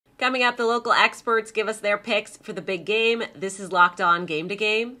Coming up, the local experts give us their picks for the big game. This is Locked On Game to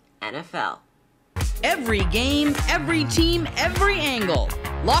Game NFL. Every game, every team, every angle.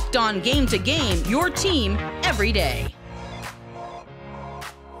 Locked On Game to Game, your team every day.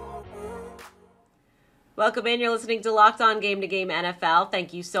 Welcome in. You're listening to Locked On Game to Game NFL.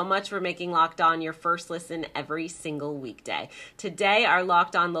 Thank you so much for making Locked On your first listen every single weekday. Today, our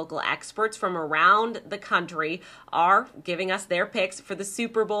Locked On local experts from around the country are giving us their picks for the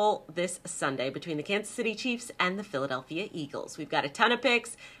Super Bowl this Sunday between the Kansas City Chiefs and the Philadelphia Eagles. We've got a ton of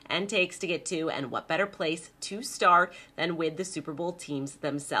picks and takes to get to, and what better place to start than with the Super Bowl teams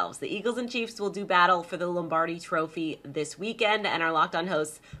themselves. The Eagles and Chiefs will do battle for the Lombardi Trophy this weekend, and our Locked On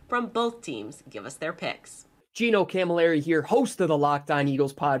hosts from both teams give us their picks. Gino Camilleri here, host of the Locked On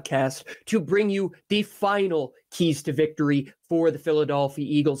Eagles podcast, to bring you the final keys to victory for the Philadelphia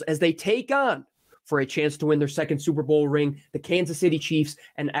Eagles as they take on, for a chance to win their second Super Bowl ring, the Kansas City Chiefs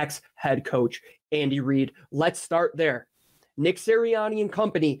and ex-head coach Andy Reid. Let's start there. Nick Sirianni and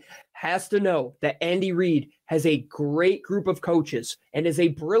company has to know that Andy Reid has a great group of coaches and is a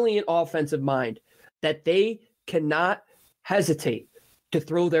brilliant offensive mind, that they cannot hesitate to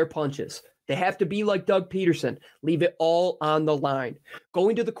throw their punches. They have to be like Doug Peterson, leave it all on the line.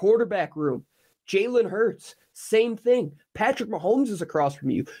 Going to the quarterback room, Jalen Hurts, same thing. Patrick Mahomes is across from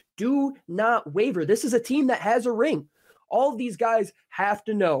you. Do not waver. This is a team that has a ring. All of these guys have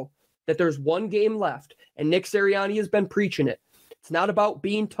to know that there's one game left, and Nick Sirianni has been preaching it. It's not about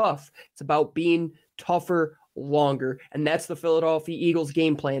being tough. It's about being tougher longer, and that's the Philadelphia Eagles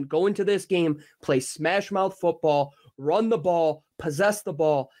game plan. Go into this game, play smash mouth football, run the ball, possess the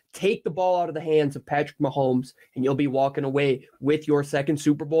ball, take the ball out of the hands of Patrick Mahomes, and you'll be walking away with your second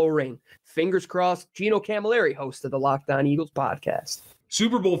Super Bowl ring. Fingers crossed. Gino Camilleri, host of the Locked On Eagles podcast.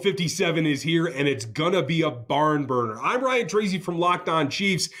 Super Bowl 57 is here, and it's going to be a barn burner. I'm Ryan Tracy from Locked On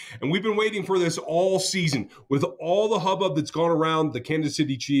Chiefs, and we've been waiting for this all season. With all the hubbub that's gone around the Kansas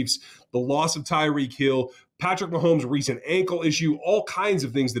City Chiefs, the loss of Tyreek Hill, Patrick Mahomes' recent ankle issue, all kinds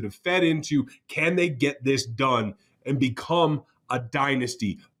of things that have fed into, can they get this done and become a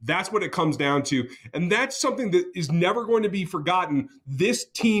dynasty? That's what it comes down to. And that's something that is never going to be forgotten. This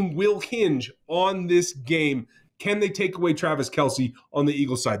team will hinge on this game. Can they take away Travis Kelce on the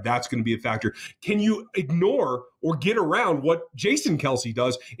Eagles side? That's going to be a factor. Can you ignore or get around what Jason Kelce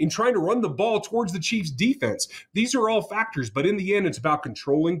does in trying to run the ball towards the Chiefs' defense? These are all factors, but in the end, it's about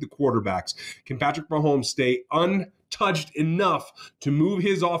controlling the quarterbacks. Can Patrick Mahomes stay untouched enough to move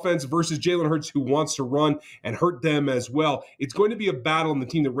his offense versus Jalen Hurts, who wants to run and hurt them as well? It's going to be a battle, and the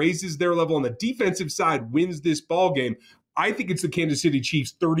team that raises their level on the defensive side wins this ball game. I think it's the Kansas City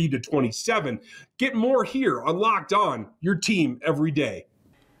Chiefs 30-27. Get more here on Locked On, your team every day.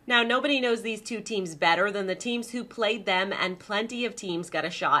 Now, nobody knows these two teams better than the teams who played them, and plenty of teams got a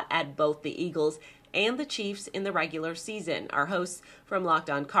shot at both the Eagles and the Chiefs in the regular season. Our hosts from Locked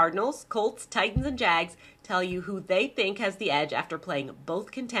On Cardinals, Colts, Titans, and Jags tell you who they think has the edge after playing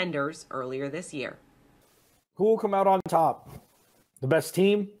both contenders earlier this year. Who will come out on top? The best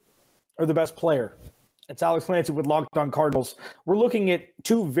team or the best player? It's Alex Clancy with Locked On Cardinals. We're looking at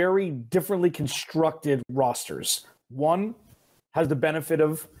two very differently constructed rosters. One has the benefit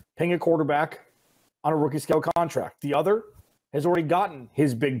of paying a quarterback on a rookie scale contract. The other has already gotten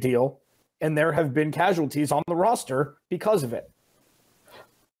his big deal, and there have been casualties on the roster because of it.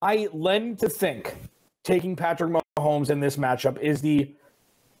 I lend to think taking Patrick Mahomes in this matchup is the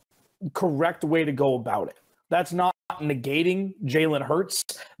correct way to go about it. That's not negating Jalen Hurts.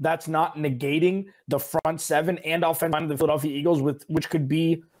 That's not negating the front seven and offensive line of the Philadelphia Eagles, which could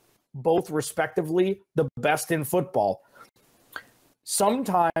be both respectively the best in football.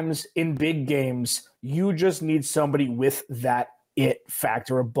 Sometimes in big games, you just need somebody with that it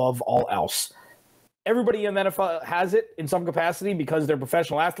factor above all else. Everybody in the NFL has it in some capacity because they're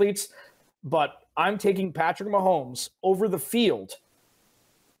professional athletes, but I'm taking Patrick Mahomes over the field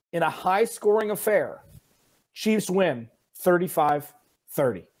in a high-scoring affair. Chiefs win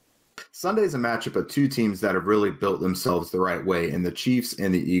 35-30. Sunday's a matchup of two teams that have really built themselves the right way in the Chiefs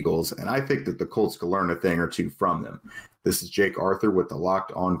and the Eagles, and I think that the Colts could learn a thing or two from them. This is Jake Arthur with the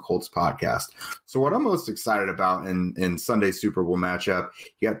Locked On Colts podcast. So what I'm most excited about in Sunday's Super Bowl matchup,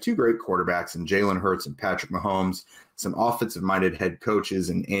 you got two great quarterbacks in Jalen Hurts and Patrick Mahomes, some offensive-minded head coaches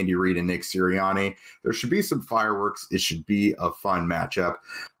in Andy Reid and Nick Sirianni. There should be some fireworks. It should be a fun matchup.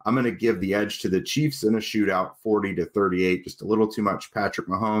 I'm going to give the edge to the Chiefs in a shootout, 40-38, just a little too much Patrick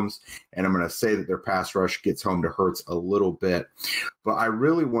Mahomes. And I'm going to say that their pass rush gets home to Hurts a little bit. But I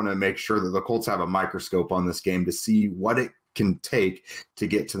really want to make sure that the Colts have a microscope on this game to see what it can take to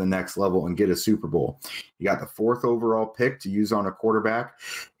get to the next level and get a Super Bowl. You got the 4th overall pick to use on a quarterback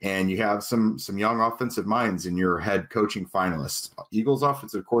and you have some young offensive minds in your head coaching finalists. Eagles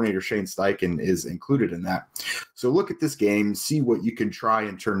offensive coordinator Shane Steichen is included in that. So look at this game, see what you can try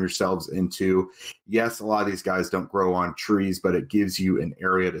and turn yourselves into. Yes, a lot of these guys don't grow on trees, but it gives you an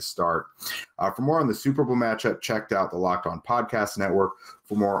area to start. For more on the Super Bowl matchup, check out the Locked On Podcast Network.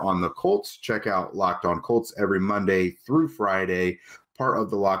 For more on the Colts, check out Locked On Colts every Monday through Friday, part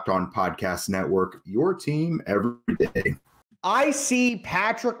of the Locked On Podcast Network, your team every day. I see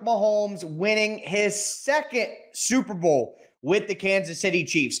Patrick Mahomes winning his second Super Bowl with the Kansas City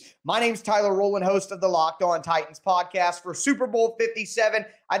Chiefs. My name's Tyler Rowland, host of the Locked On Titans podcast. For Super Bowl 57,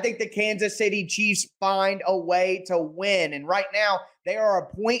 I think the Kansas City Chiefs find a way to win. And right now, they are a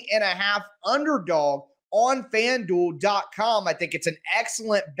 1.5-point underdog on FanDuel.com. I think it's an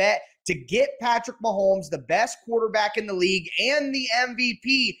excellent bet to get Patrick Mahomes, the best quarterback in the league and the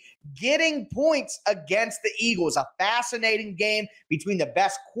MVP, getting points against the Eagles. A fascinating game between the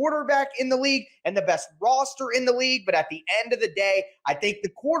best quarterback in the league and the best roster in the league. But at the end of the day, I think the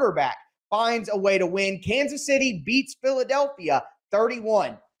quarterback finds a way to win. Kansas City beats Philadelphia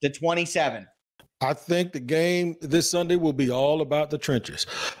 31-27. I think the game this Sunday will be all about the trenches.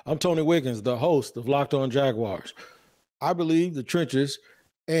 I'm Tony Wiggins, the host of Locked On Jaguars. I believe the trenches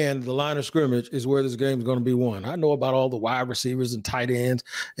and the line of scrimmage is where this game is going to be won. I know about all the wide receivers and tight ends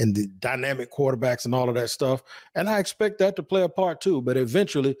and the dynamic quarterbacks and all of that stuff, and I expect that to play a part too. But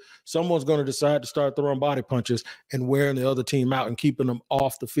eventually, someone's going to decide to start throwing body punches and wearing the other team out and keeping them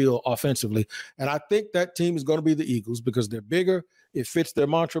off the field offensively. And I think that team is going to be the Eagles because they're bigger. It fits their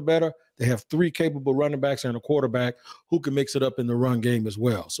mantra better. They have 3 capable running backs and a quarterback who can mix it up in the run game as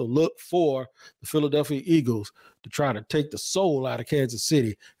well. So look for the Philadelphia Eagles to try to take the soul out of Kansas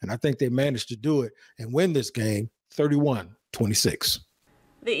City. And I think they managed to do it and win this game 31-26.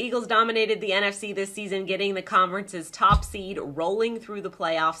 The Eagles dominated the NFC this season, getting the conference's top seed, rolling through the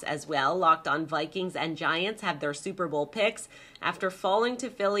playoffs as well. Locked On Vikings and Giants have their Super Bowl picks after falling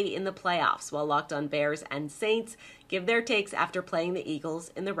to Philly in the playoffs, while Locked On Bears and Saints give their takes after playing the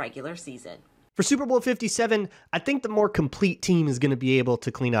Eagles in the regular season. For Super Bowl 57, I think the more complete team is going to be able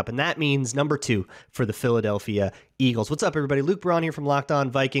to clean up, and that means number 2 for the Philadelphia Eagles. What's up, everybody? Luke Braun here from Locked On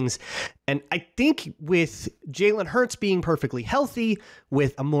Vikings, and I think with Jalen Hurts being perfectly healthy,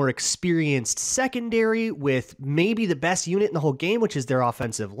 with a more experienced secondary, with maybe the best unit in the whole game, which is their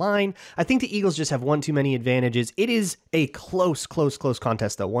offensive line, I think the Eagles just have one too many advantages. It is a close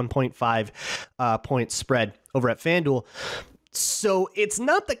contest, though, 1.5 point spread over at FanDuel. So it's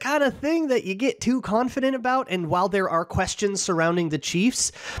not the kind of thing that you get too confident about. And while there are questions surrounding the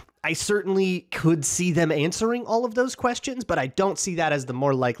Chiefs, I certainly could see them answering all of those questions, but I don't see that as the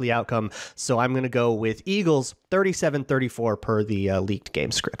more likely outcome. So I'm going to go with Eagles 37-34 per the leaked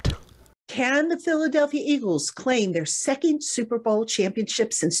game script. Can the Philadelphia Eagles claim their second Super Bowl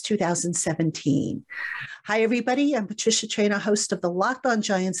championship since 2017? Hi, everybody. I'm Patricia Traina, host of the Locked On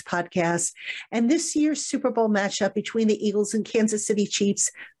Giants podcast. And this year's Super Bowl matchup between the Eagles and Kansas City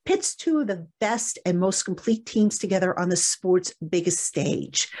Chiefs pits 2 of the best and most complete teams together on the sport's biggest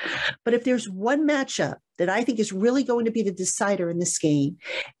stage. But if there's one matchup that I think is really going to be the decider in this game,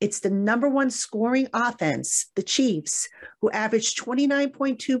 it's the number 1 scoring offense, the Chiefs, who averaged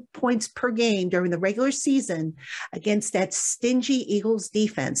 29.2 points per game during the regular season against that stingy Eagles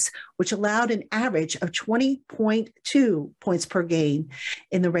defense, which allowed an average of 20.2 points per game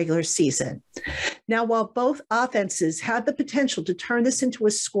in the regular season. Now, while both offenses have the potential to turn this into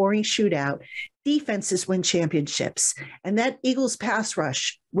a scoring shootout, defenses win championships. And that Eagles pass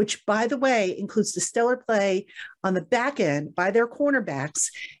rush, which, by the way, includes the stellar play on the back end by their cornerbacks,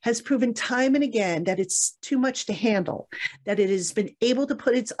 has proven time and again that it's too much to handle, that it has been able to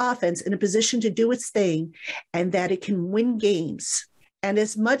put its offense in a position to do its thing, and that it can win games. And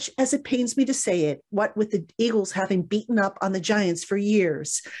as much as it pains me to say it, what with the Eagles having beaten up on the Giants for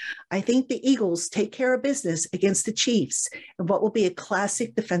years, I think the Eagles take care of business against the Chiefs in what will be a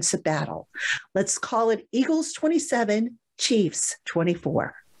classic defensive battle. Let's call it Eagles 27, Chiefs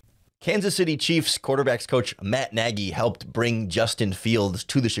 24. Kansas City Chiefs quarterbacks coach Matt Nagy helped bring Justin Fields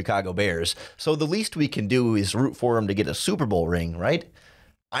to the Chicago Bears, so the least we can do is root for him to get a Super Bowl ring, right?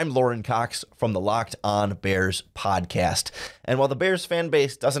 I'm Lauren Cox from the Locked On Bears podcast. And while the Bears fan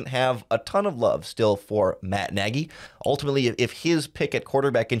base doesn't have a ton of love still for Matt Nagy, ultimately, if his pick at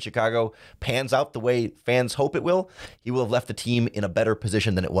quarterback in Chicago pans out the way fans hope it will, he will have left the team in a better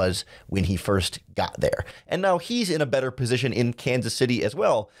position than it was when he first got there. And now he's in a better position in Kansas City as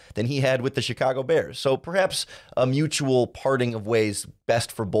well than he had with the Chicago Bears. So perhaps a mutual parting of ways,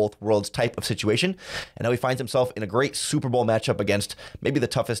 best for both worlds type of situation. And now he finds himself in a great Super Bowl matchup against maybe the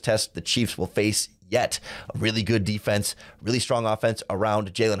toughest test the Chiefs will face yet. A really good defense, really strong offense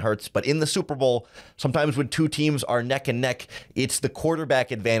around Jalen Hurts. But in the Super Bowl, sometimes when two teams are neck and neck, it's the quarterback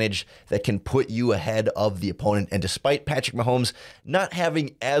advantage that can put you ahead of the opponent. And despite Patrick Mahomes not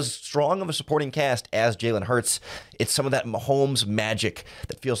having as strong of a supporting cast as Jalen Hurts, it's some of that Mahomes magic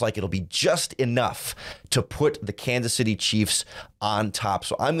that feels like it'll be just enough to put the Kansas City Chiefs on top.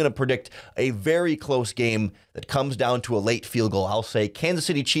 So I'm going to predict a very close game that comes down to a late field goal. I'll say Kansas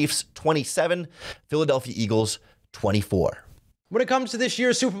City Chiefs 27, Philadelphia Eagles 24. When it comes to this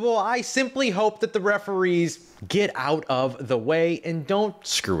year's Super Bowl, I simply hope that the referees get out of the way and don't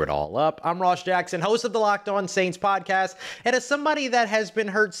screw it all up. I'm Ross Jackson, host of the Locked On Saints podcast, and as somebody that has been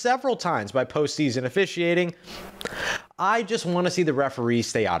hurt several times by postseason officiating, I just want to see the referees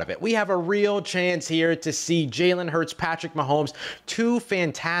stay out of it. We have a real chance here to see Jalen Hurts, Patrick Mahomes, two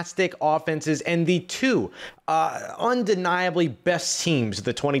fantastic offenses, and the two undeniably best teams of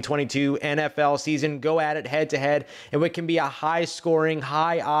the 2022 NFL season go at it head-to-head in what can be a high-scoring,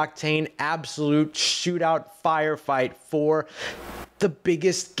 high-octane, absolute shootout firefight for the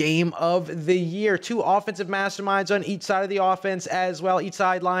biggest game of the year. Two offensive masterminds on each side of the offense as well, each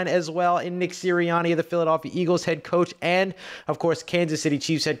sideline as well, in Nick Sirianni, the Philadelphia Eagles head coach, and of course, Kansas City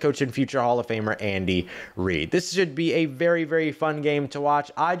Chiefs head coach and future Hall of Famer Andy Reid. This should be a very, very fun game to watch.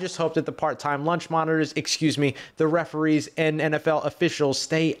 I just hope that the part-time lunch monitors, the referees and NFL officials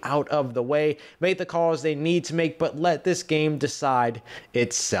stay out of the way, make the calls they need to make, but let this game decide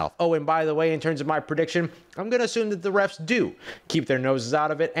itself. Oh, and by the way, in terms of my prediction, I'm going to assume that the refs do keep their noses out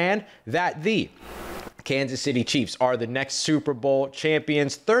of it and that the Kansas City Chiefs are the next Super Bowl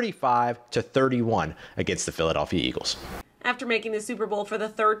champions, 35-31 against the Philadelphia Eagles. After making the Super Bowl for the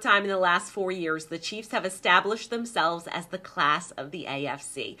third time in the last 4 years, the Chiefs have established themselves as the class of the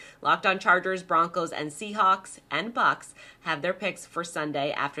AFC. Locked On Chargers, Broncos, and Seahawks and Bucks have their picks for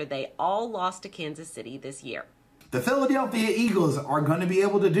Sunday after they all lost to Kansas City this year. The Philadelphia Eagles are going to be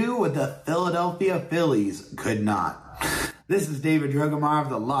able to do what the Philadelphia Phillies could not. This is David Drogemeyer of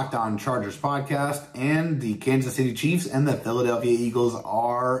the Locked On Chargers podcast, and the Kansas City Chiefs and the Philadelphia Eagles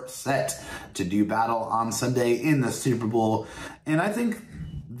are set to do battle on Sunday in the Super Bowl. And I think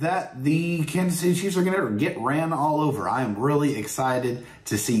that the Kansas City Chiefs are going to get ran all over. I am really excited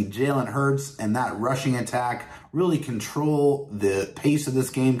to see Jalen Hurts and that rushing attack really control the pace of this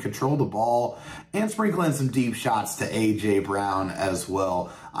game, control the ball, and sprinkle in some deep shots to A.J. Brown as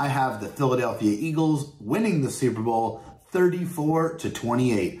well. I have the Philadelphia Eagles winning the Super Bowl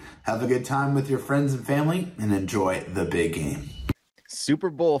 34-28. Have a good time with your friends and family and enjoy the big game. Super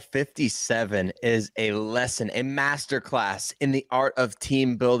Bowl 57 is a lesson, a masterclass in the art of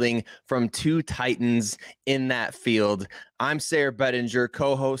team building from two Titans in that field. I'm Sayre Bettinger,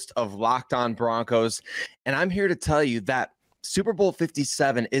 co-host of Locked On Broncos, and I'm here to tell you that Super Bowl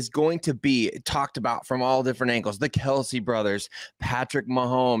 57 is going to be talked about from all different angles. The Kelsey brothers, Patrick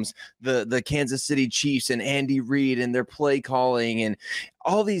Mahomes, the Kansas City Chiefs and Andy Reid and their play calling and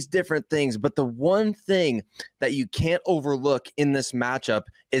all these different things. But the one thing that you can't overlook in this matchup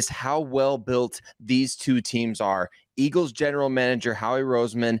is how well built these two teams are. Eagles general manager Howie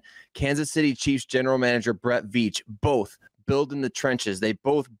Roseman, Kansas City Chiefs general manager Brett Veach, both build in the trenches. They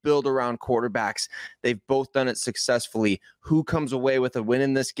both build around quarterbacks. They've both done it successfully. Who comes away with a win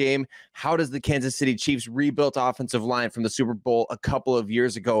in this game? How does the Kansas City Chiefs rebuilt offensive line from the Super Bowl a couple of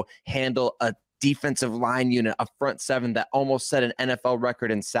years ago handle a defensive line unit, a front seven that almost set an NFL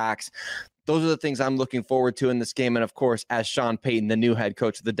record in sacks? Those are the things I'm looking forward to in this game. And of course, as Sean Payton, the new head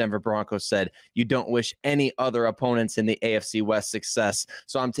coach of the Denver Broncos, said, you don't wish any other opponents in the AFC West success.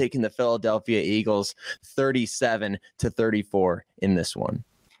 So I'm taking the Philadelphia Eagles 37-34 in this one.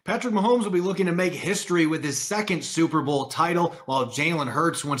 Patrick Mahomes will be looking to make history with his second Super Bowl title, while Jalen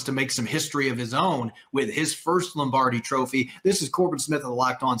Hurts wants to make some history of his own with his first Lombardi trophy. This is Corbin Smith of the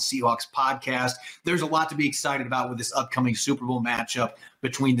Locked On Seahawks podcast. There's a lot to be excited about with this upcoming Super Bowl matchup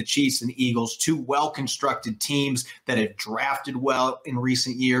between the Chiefs and the Eagles, two well-constructed teams that have drafted well in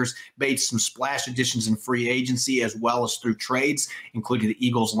recent years, made some splash additions in free agency as well as through trades, including the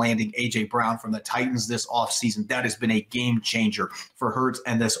Eagles landing A.J. Brown from the Titans this offseason. That has been a game changer for Hurts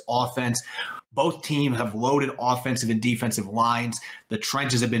and this offense. Both teams have loaded offensive and defensive lines. The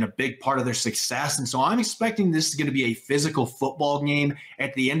trenches have been a big part of their success. And so I'm expecting this is going to be a physical football game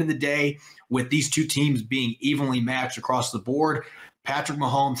at the end of the day, with these two teams being evenly matched across the board. Patrick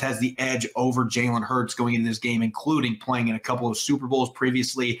Mahomes has the edge over Jalen Hurts going into this game, including playing in a couple of Super Bowls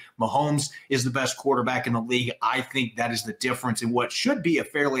previously. Mahomes is the best quarterback in the league. I think that is the difference in what should be a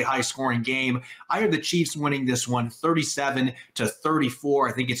fairly high-scoring game. I have the Chiefs winning this one 37-34.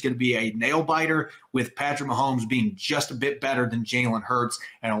 I think it's going to be a nail-biter, with Patrick Mahomes being just a bit better than Jalen Hurts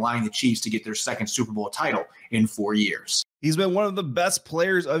and allowing the Chiefs to get their second Super Bowl title in 4 years. He's been one of the best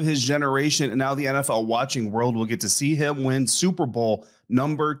players of his generation, and now the NFL watching world will get to see him win Super Bowl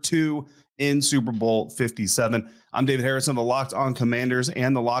number 2 in Super Bowl 57. I'm David Harrison of the Locked On Commanders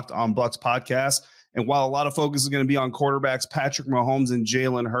and the Locked On Bucks podcast. And while a lot of focus is going to be on quarterbacks Patrick Mahomes and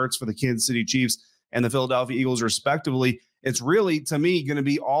Jalen Hurts for the Kansas City Chiefs and the Philadelphia Eagles respectively, it's really, to me, going to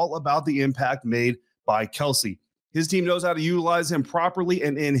be all about the impact made by Kelce. His team knows how to utilize him properly,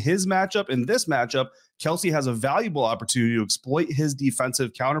 and in this matchup, Kelce has a valuable opportunity to exploit his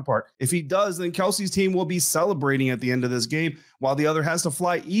defensive counterpart. If he does, then Kelce's team will be celebrating at the end of this game, while the other has to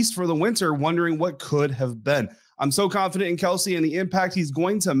fly east for the winter, wondering what could have been. I'm so confident in Kelce and the impact he's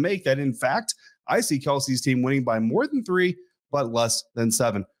going to make that, in fact, I see Kelce's team winning by more than 3, but less than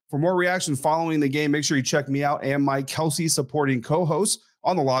 7. For more reaction following the game, make sure you check me out and my Kelce supporting co-hosts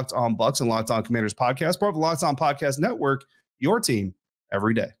on the Locked On Bucks and Locked On Commanders podcast, part of the Locked On Podcast Network, your team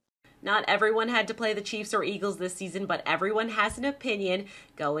every day. Not everyone had to play the Chiefs or Eagles this season, but everyone has an opinion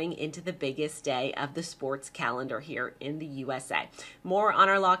going into the biggest day of the sports calendar here in the USA. More on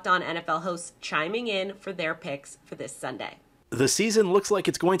our Locked On NFL hosts chiming in for their picks for this Sunday. The season looks like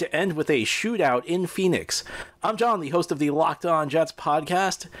it's going to end with a shootout in Phoenix. I'm John, the host of the Locked On Jets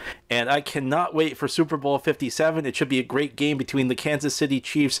podcast, and I cannot wait for Super Bowl 57. It should be a great game between the Kansas City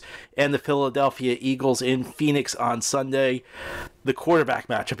Chiefs and the Philadelphia Eagles in Phoenix on Sunday. The quarterback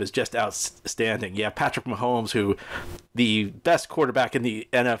matchup is just outstanding. Yeah, Patrick Mahomes, who the best quarterback in the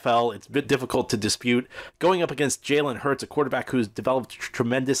NFL, it's a bit difficult to dispute, going up against Jalen Hurts, a quarterback who's developed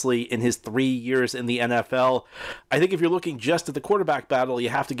tremendously in his 3 years in the NFL. I think if you're looking just at the quarterback battle, you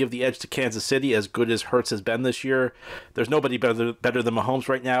have to give the edge to Kansas City, as good as Hurts has been this year. There's nobody better than Mahomes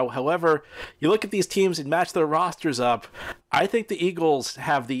right now. However, you look at these teams and match their rosters up, I think the Eagles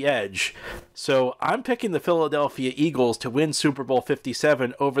have the edge. So I'm picking the Philadelphia Eagles to win Super Bowl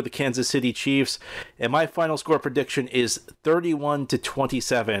 57 over the Kansas City Chiefs. And my final score prediction is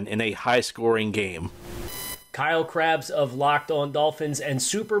 31-27 in a high-scoring game. Kyle Krabs of Locked On Dolphins, and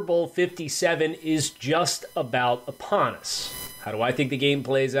Super Bowl 57 is just about upon us. How do I think the game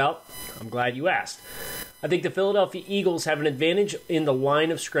plays out? I'm glad you asked. I think the Philadelphia Eagles have an advantage in the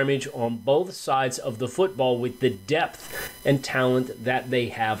line of scrimmage on both sides of the football with the depth and talent that they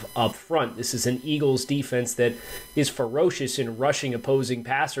have up front. This is an Eagles defense that is ferocious in rushing opposing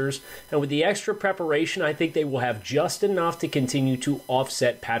passers, and with the extra preparation, I think they will have just enough to continue to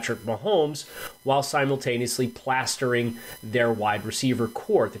offset Patrick Mahomes while simultaneously plastering their wide receiver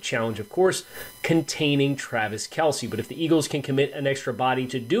core. The challenge, of course, containing Travis Kelce. But if the Eagles can commit an extra body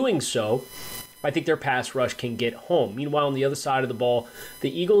to doing so, I think their pass rush can get home. Meanwhile, on the other side of the ball,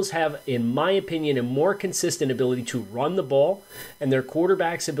 the Eagles have, in my opinion, a more consistent ability to run the ball, and their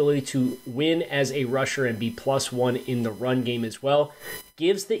quarterback's ability to win as a rusher and be +1 in the run game as well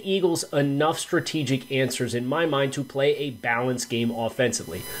gives the Eagles enough strategic answers, in my mind, to play a balanced game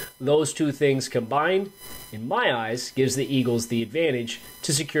offensively. Those two things combined, in my eyes, gives the Eagles the advantage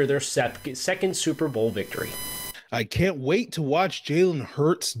to secure their second Super Bowl victory. I can't wait to watch Jalen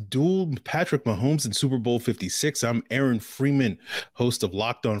Hurts duel Patrick Mahomes in Super Bowl 56. I'm Aaron Freeman, host of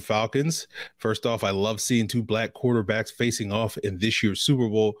Locked On Falcons. First off, I love seeing two black quarterbacks facing off in this year's Super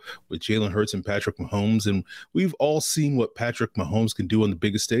Bowl with Jalen Hurts and Patrick Mahomes. And we've all seen what Patrick Mahomes can do on the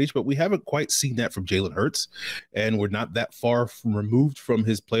biggest stage, but we haven't quite seen that from Jalen Hurts. And we're not that far removed from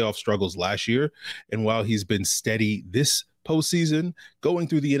his playoff struggles last year. And while he's been steady this postseason, going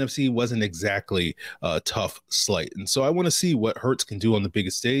through the NFC wasn't exactly a tough slight. And so I want to see what Hurts can do on the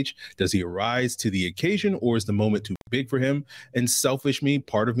biggest stage. Does he rise to the occasion, or is the moment too big for him? And selfish me,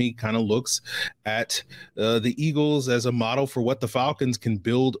 part of me kind of looks at the Eagles as a model for what the Falcons can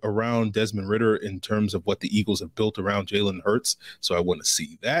build around Desmond Ridder in terms of what the Eagles have built around Jalen Hurts. So I want to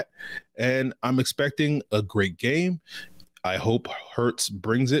see that. And I'm expecting a great game. I hope Hurts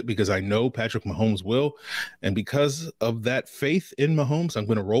brings it because I know Patrick Mahomes will. And because of that faith in Mahomes, I'm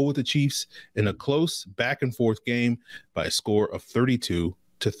going to roll with the Chiefs in a close back and forth game by a score of 32-30.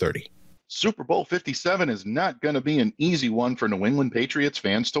 Super Bowl 57 is not going to be an easy one for New England Patriots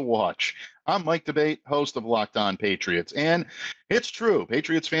fans to watch. I'm Mike Debate, host of Locked On Patriots. And it's true,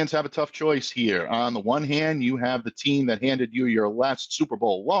 Patriots fans have a tough choice here. On the one hand, you have the team that handed you your last Super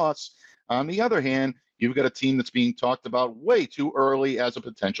Bowl loss. On the other hand, you've got a team that's being talked about way too early as a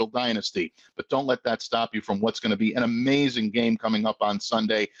potential dynasty. But don't let that stop you from what's going to be an amazing game coming up on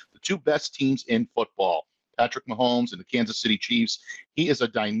Sunday. The two best teams in football, Patrick Mahomes and the Kansas City Chiefs. He is a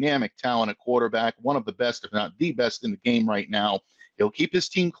dynamic talent at quarterback, one of the best, if not the best in the game right now. He'll keep his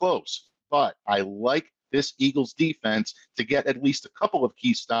team close, but I like this Eagles defense to get at least a couple of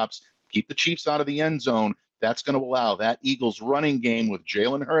key stops, keep the Chiefs out of the end zone. That's going to allow that Eagles running game with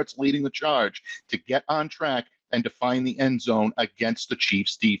Jalen Hurts leading the charge to get on track and define the end zone against the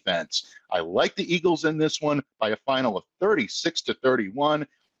Chiefs defense. I like the Eagles in this one by a final of 36-31.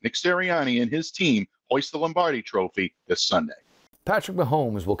 Nick Sirianni and his team hoist the Lombardi Trophy this Sunday. Patrick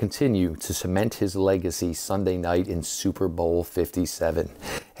Mahomes will continue to cement his legacy Sunday night in Super Bowl 57.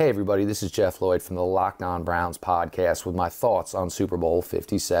 Hey everybody, this is Jeff Lloyd from the Locked On Browns podcast with my thoughts on Super Bowl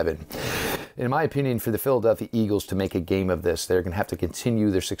 57. In my opinion, for the Philadelphia Eagles to make a game of this, they're going to have to continue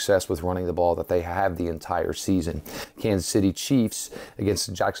their success with running the ball that they have the entire season. Kansas City Chiefs against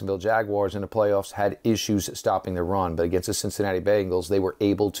the Jacksonville Jaguars in the playoffs had issues stopping the run, but against the Cincinnati Bengals, they were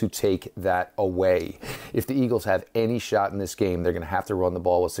able to take that away. If the Eagles have any shot in this game, they're going to have to run the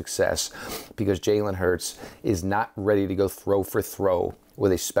ball with success because Jalen Hurts is not ready to go throw for throw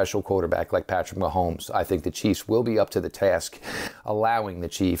with a special quarterback like Patrick Mahomes. I think the Chiefs will be up to the task, allowing the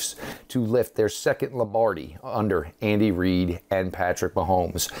Chiefs to lift their second Lombardi under Andy Reid and Patrick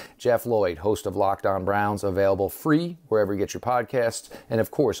Mahomes. Jeff Lloyd, host of Locked On Browns, available free wherever you get your podcasts, and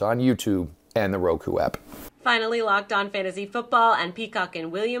of course on YouTube and the Roku app. Finally, Locked On Fantasy Football and Peacock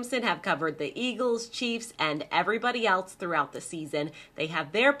and Williamson have covered the Eagles, Chiefs, and everybody else throughout the season. They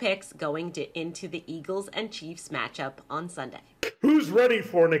have their picks going into the Eagles and Chiefs matchup on Sunday. Who's ready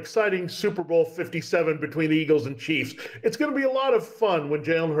for an exciting Super Bowl 57 between the Eagles and Chiefs? It's going to be a lot of fun when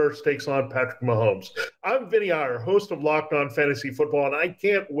Jalen Hurts takes on Patrick Mahomes. I'm Vinny Iyer, host of Locked On Fantasy Football, and I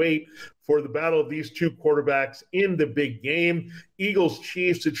can't wait for the battle of these two quarterbacks in the big game. Eagles,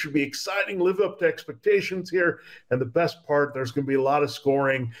 Chiefs, it should be exciting, live up to expectations here. And the best part, there's going to be a lot of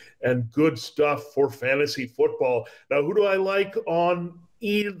scoring and good stuff for fantasy football. Now, who do I like on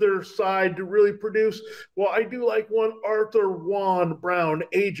either side to really produce? Well, I do like one Arthur Juan Brown,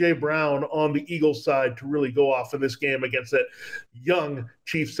 A.J. Brown on the Eagles side to really go off in this game against that young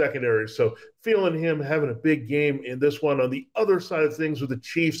Chiefs secondary. So feeling him having a big game in this one. On the other side of things with the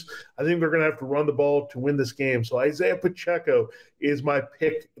Chiefs, I think they're going to have to run the ball to win this game. So Isaiah Pacheco is my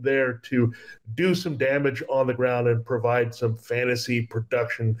pick there to do some damage on the ground and provide some fantasy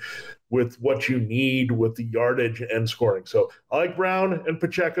production with what you need with the yardage and scoring. So I like Brown and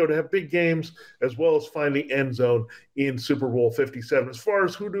Pacheco to have big games as well as find the end zone in Super Bowl 57. As far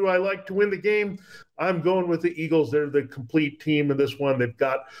as who do I like to win the game, I'm going with the Eagles. They're the complete team in this one. They've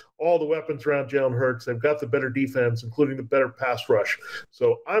got all the weapons around Jalen Hurts. They've got the better defense, including the better pass rush.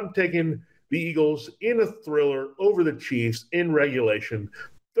 So I'm taking the Eagles in a thriller over the Chiefs in regulation,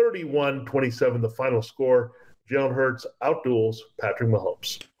 31-27 the final score. Jalen Hurts outduels Patrick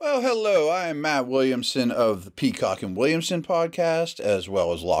Mahomes. Well, hello. I am Matt Williamson of the Peacock and Williamson podcast, as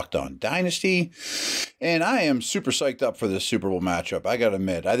well as Locked On Dynasty. And I am super psyched up for this Super Bowl matchup. I got to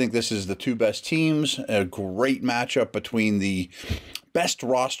admit, I think this is the two best teams, a great matchup between the best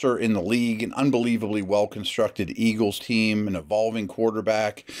roster in the league, an unbelievably well-constructed Eagles team, an evolving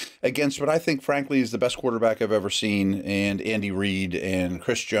quarterback against what I think, frankly, is the best quarterback I've ever seen, and Andy Reid and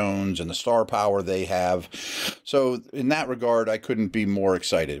Chris Jones and the star power they have. So in that regard, I couldn't be more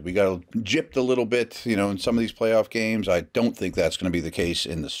excited. We got gypped a little bit, in some of these playoff games. I don't think that's going to be the case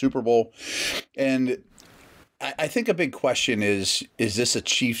in the Super Bowl. And I think a big question is this a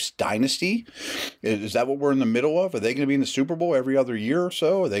Chiefs dynasty? Is that what we're in the middle of? Are they going to be in the Super Bowl every other year or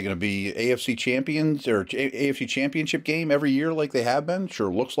so? Are they going to be AFC champions or AFC championship game every year like they have been?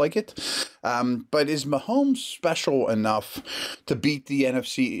 Sure looks like it. But is Mahomes special enough to beat the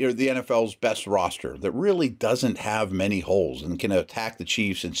NFC or the NFL's best roster that really doesn't have many holes and can attack the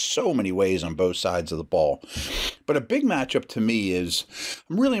Chiefs in so many ways on both sides of the ball? But a big matchup to me is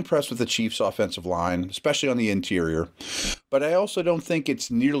I'm really impressed with the Chiefs offensive line, especially on the interior, but I also don't think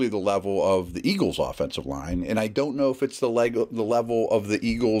it's nearly the level of the Eagles offensive line, and I don't know if it's the level of the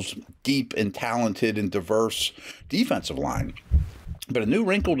Eagles' deep and talented and diverse defensive line. But a new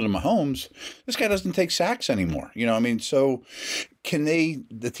wrinkle to Mahomes, this guy doesn't take sacks anymore. So can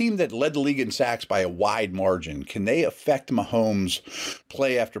the team that led the league in sacks by a wide margin, can they affect Mahomes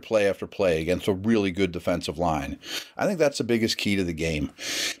play after play after play against a really good defensive line? I think that's the biggest key to the game.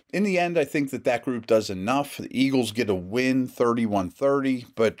 In the end, I think that group does enough. The Eagles get a win 31-30,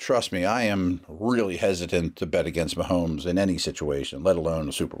 but trust me, I am really hesitant to bet against Mahomes in any situation, let alone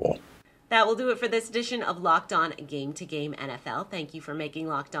a Super Bowl. That will do it for this edition of Locked On Game to Game NFL. Thank you for making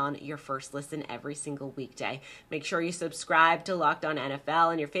Locked On your first listen every single weekday. Make sure you subscribe to Locked On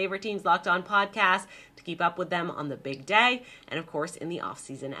NFL and your favorite team's Locked On podcast to keep up with them on the big day and, of course, in the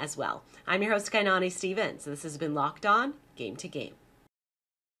offseason as well. I'm your host, Kainani Stevens. This has been Locked On Game to Game.